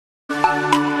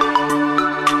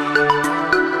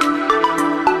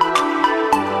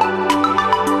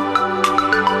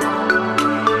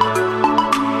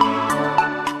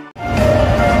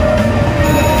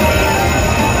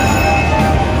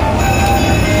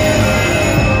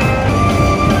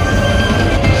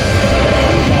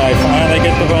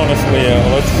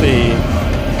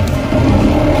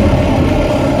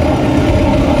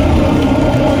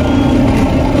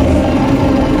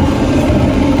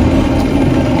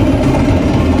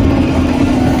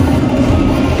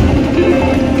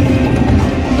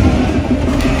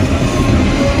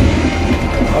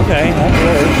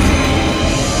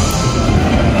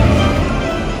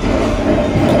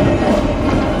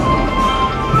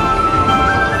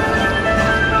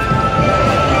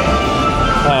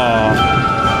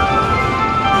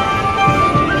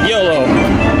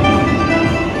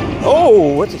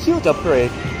huge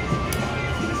upgrade.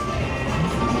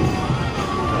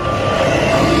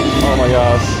 Oh my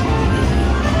gosh.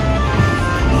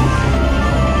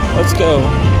 Let's go.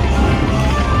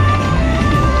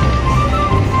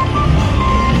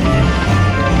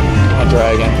 A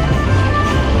dragon.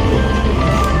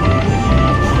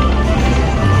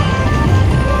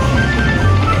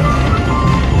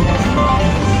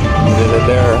 Did it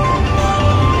there.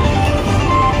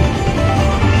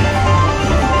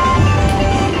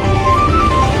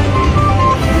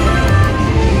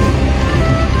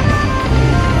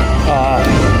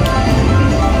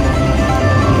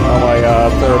 Oh my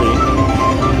God, 30.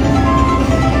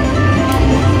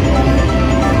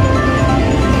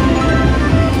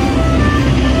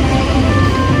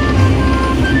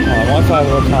 1.5 at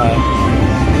a time.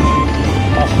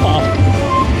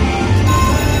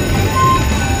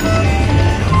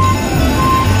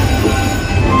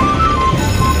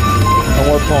 No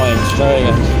more points,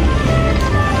 dragons.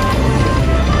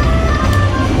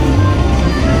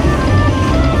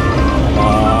 Come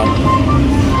on.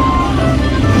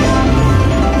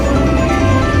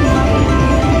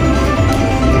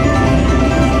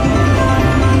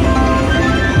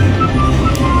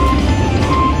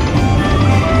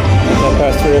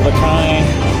 Past 3 of a kind.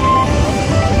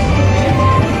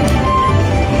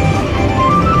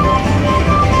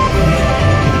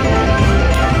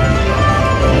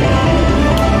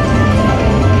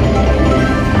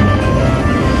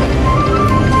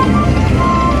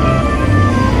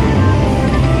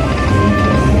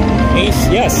 Ace,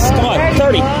 yes, come on,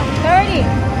 30. 30.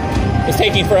 It's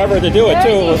taking forever to do it too.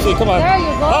 We'll see, come on. There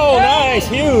you go. Oh, 30. nice,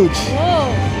 huge. Whoa.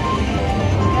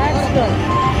 That's good.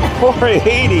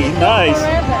 480, nice.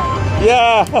 Forever.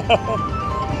 Yeah.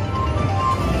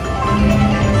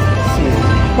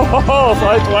 Oh,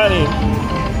 520.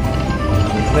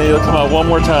 Maybe it'll come out one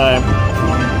more time.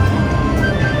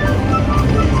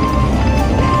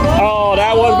 Oh,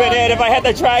 that would have been it. If I had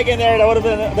the dragon there, that would have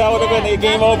been the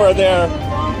game over there.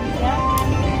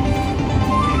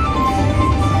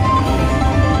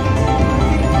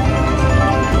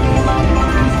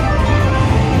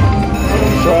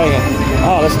 Dragon.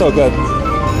 Oh, that's still good.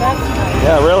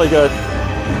 Yeah, really good.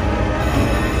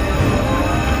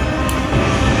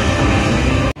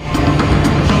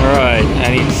 Alright, I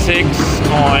need 6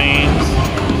 coins.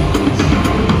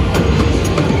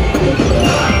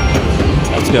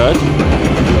 That's good.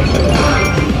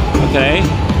 Okay.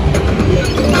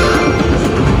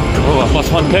 Oh, a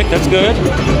 +1 pick, that's good.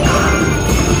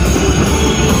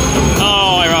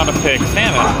 Oh, I round a pick.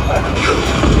 Damn it.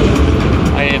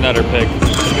 I need another pick.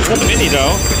 It's a mini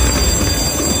though.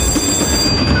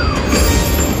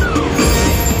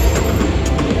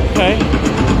 Okay.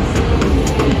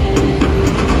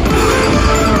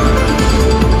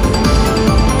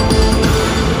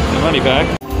 Money back.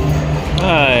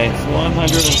 Alright,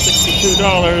 $162.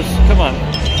 Come on.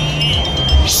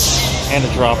 And a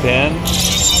drop in.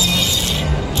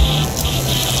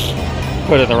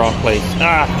 Put it in the wrong place.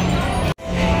 Ah!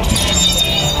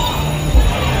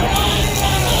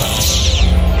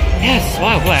 Yes!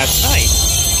 Wow, blast. Nice!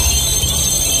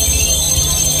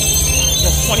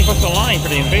 That's 20 bucks a line for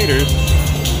the Invaders.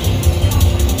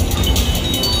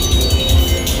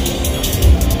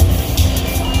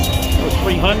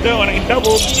 $300 and I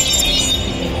doubled.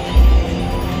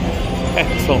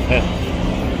 Excellent.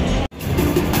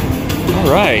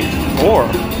 Alright, 4.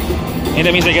 And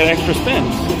that means I get extra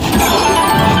spins.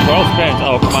 12 spins.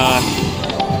 Oh, come on.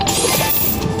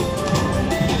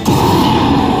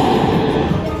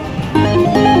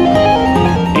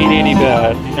 $8.80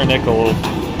 bad. These are nickels.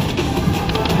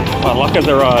 Come on, luck has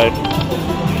arrived.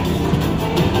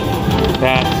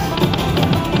 That's...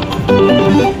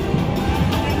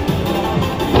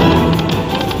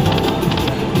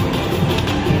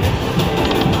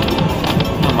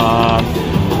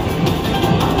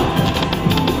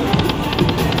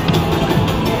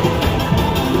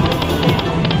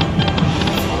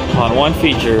 on one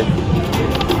feature.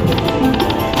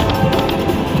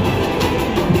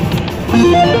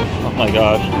 Oh my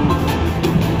gosh.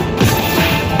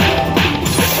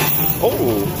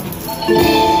 Oh.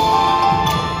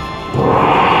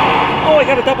 Oh, I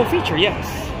got a double feature, yes.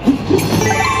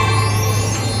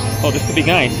 Oh, this could be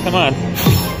nice. Come on.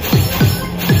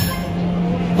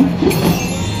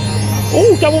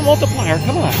 Oh, double multiplier.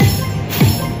 Come on.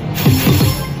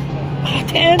 Ah,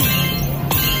 10.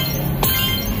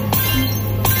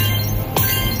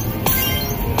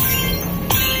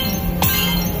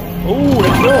 Oh,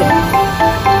 that's good.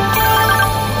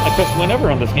 I best win ever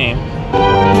on this game.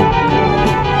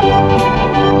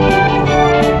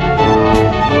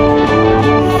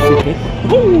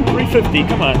 Ooh, 350.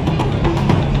 Come on.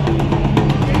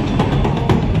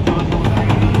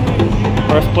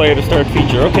 Press play to start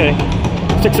feature. Okay.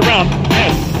 Sticks around.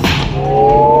 Yes.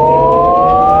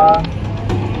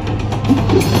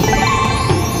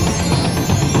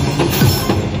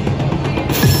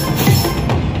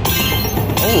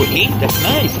 Oh, 8. That's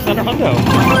nice. It's under hundo.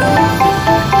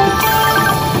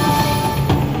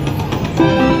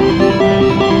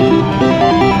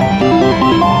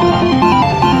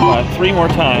 3 more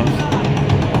times.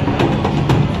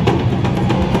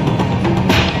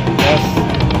 Yes.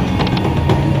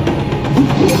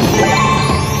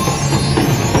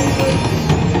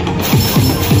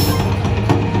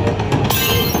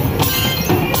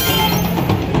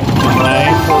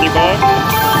 Nice, 40 bucks.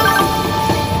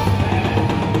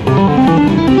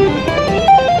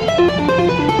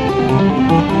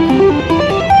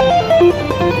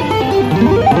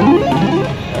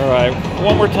 All right,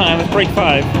 one more time. Let's break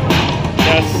 5.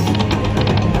 Yes.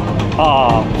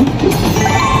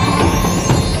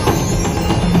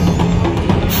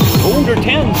 Older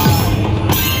 10s.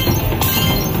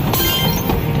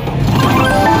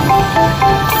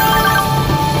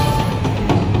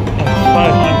 That's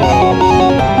 500.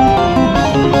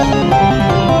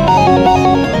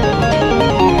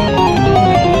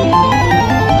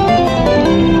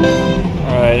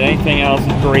 All right. Anything else is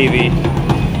gravy.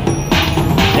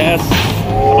 Yes.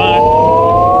 Come on.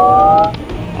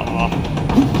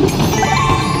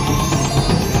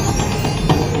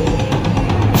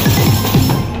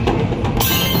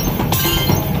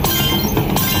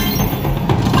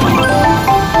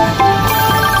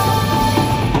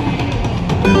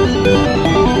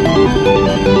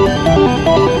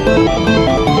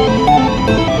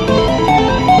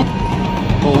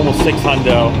 Oh, almost 6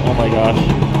 hundo. Oh my gosh.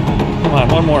 Come on,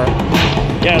 one more.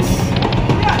 Yes.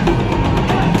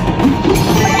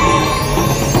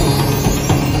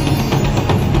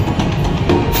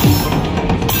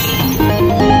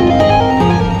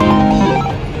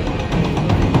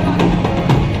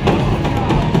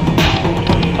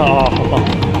 Oh.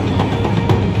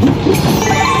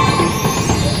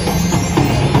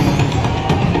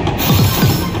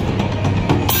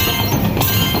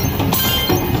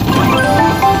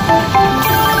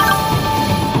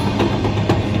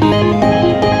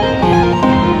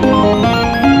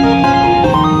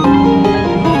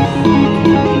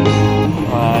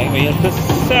 Alright, we hit the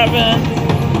 7.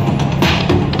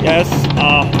 Yes.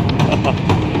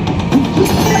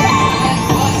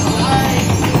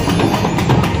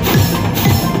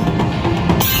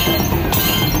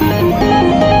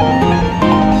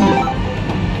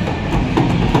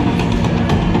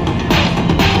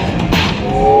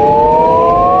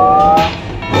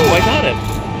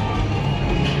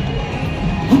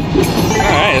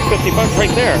 Alright, it's 50 bucks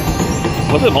right there.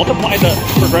 Was it multiplied to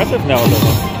progressive? No, it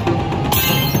doesn't.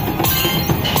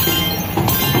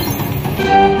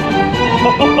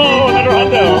 Oh, another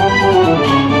hundo.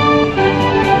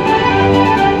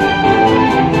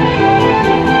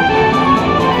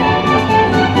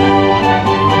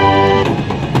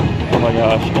 Oh my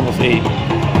gosh, almost 8.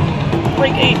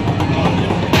 Break 8.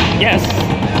 Yes.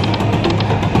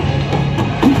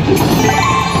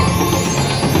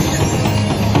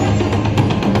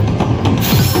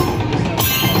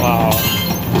 Wow.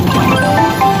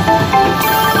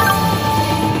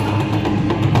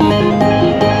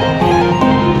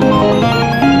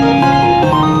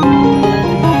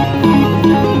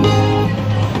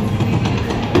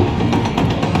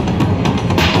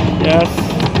 Yes.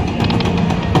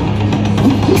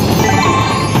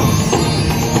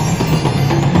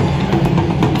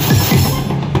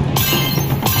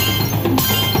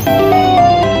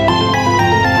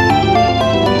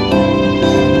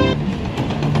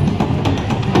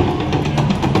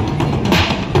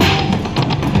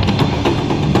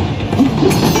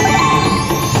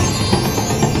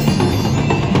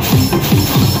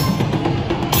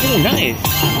 Oh, nice.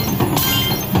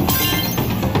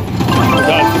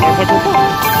 That's $500.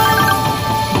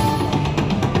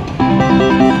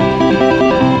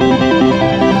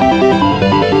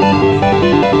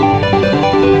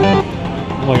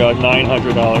 Oh my god,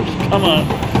 $900. Come on.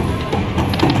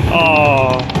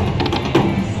 Oh.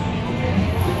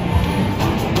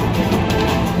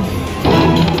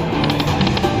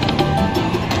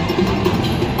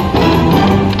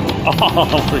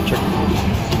 Oh, Richard.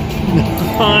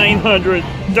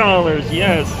 $900,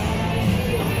 yes.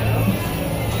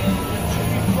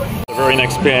 The very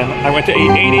next spin, I went to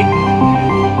 880.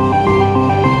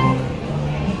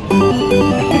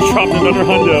 I dropped another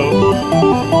hundo.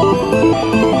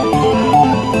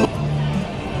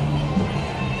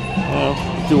 Well,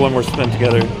 let's do one more spin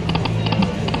together.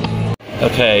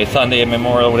 Okay, Sunday and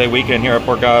Memorial Day weekend here at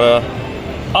Borgata.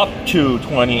 up to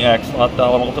 20x lot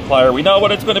dollar multiplier. We know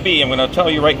what it's going to be. I'm going to tell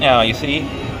you right now. You see,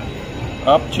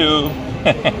 up to.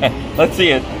 Let's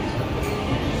see it.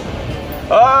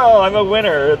 Oh, I'm a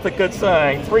winner. It's a good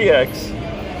sign. 3x.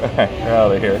 We're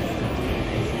out of here.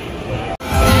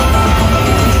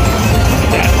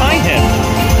 That's my hit.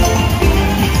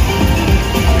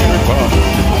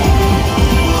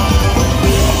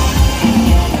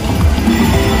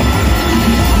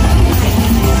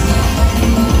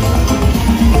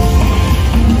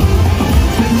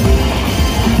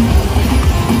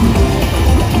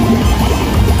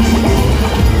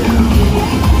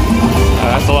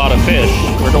 That's a lot of fish.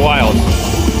 We're the wild.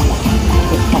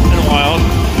 Pumpkin wild.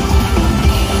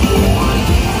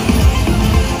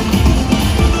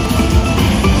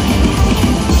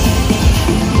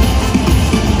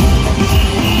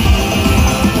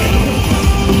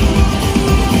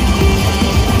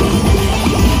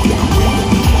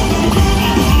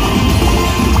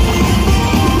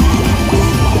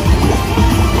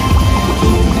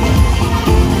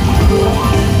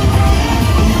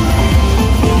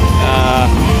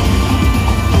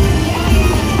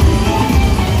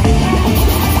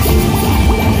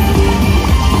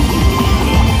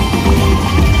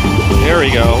 There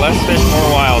we go. Less fish,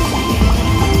 more wild.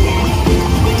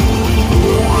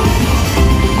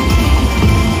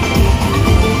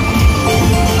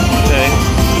 Okay.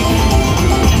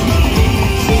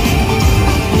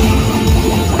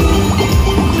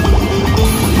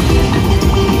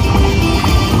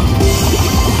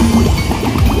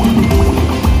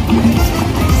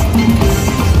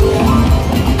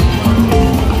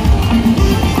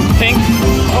 Pink.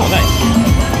 Oh, nice.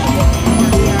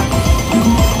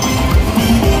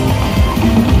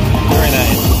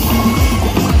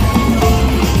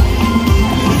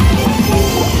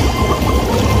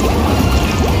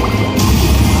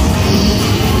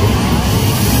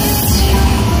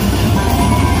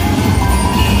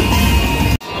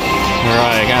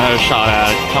 Shot at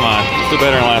it. Come on, let's do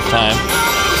better than last time.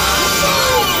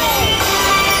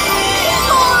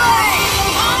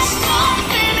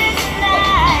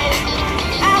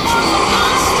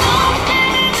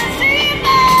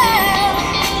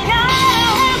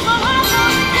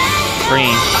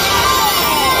 Green.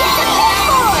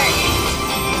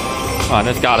 Come on,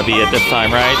 this gotta be it this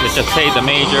time, right? It just paid the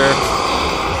major.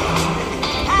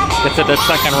 Get to the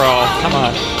second row. Come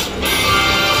on.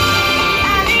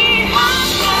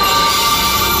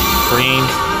 Green.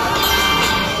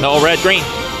 No, red, green.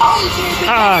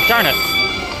 Ah, darn it.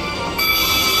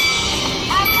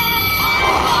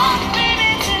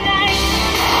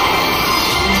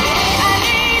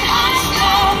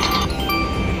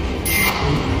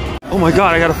 Oh my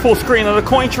god, I got a full screen of the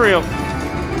coin trio. Of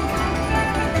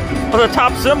the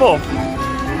top symbol.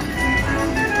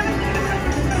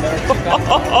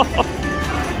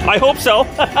 I hope so.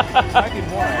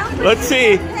 Let's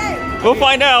see. We'll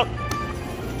find out.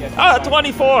 Ah,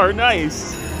 24,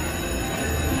 nice.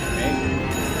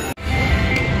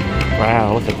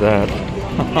 Wow, look at that.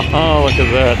 Oh, look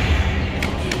at that.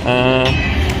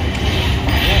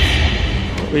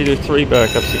 We do 3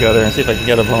 backups together and see if I can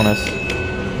get a bonus.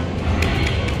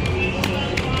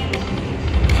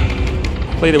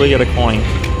 Hopefully we get a coin.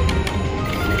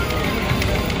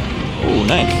 Ooh,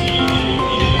 nice.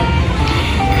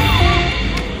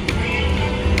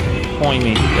 Coin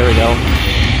me, there we go.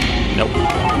 Nope.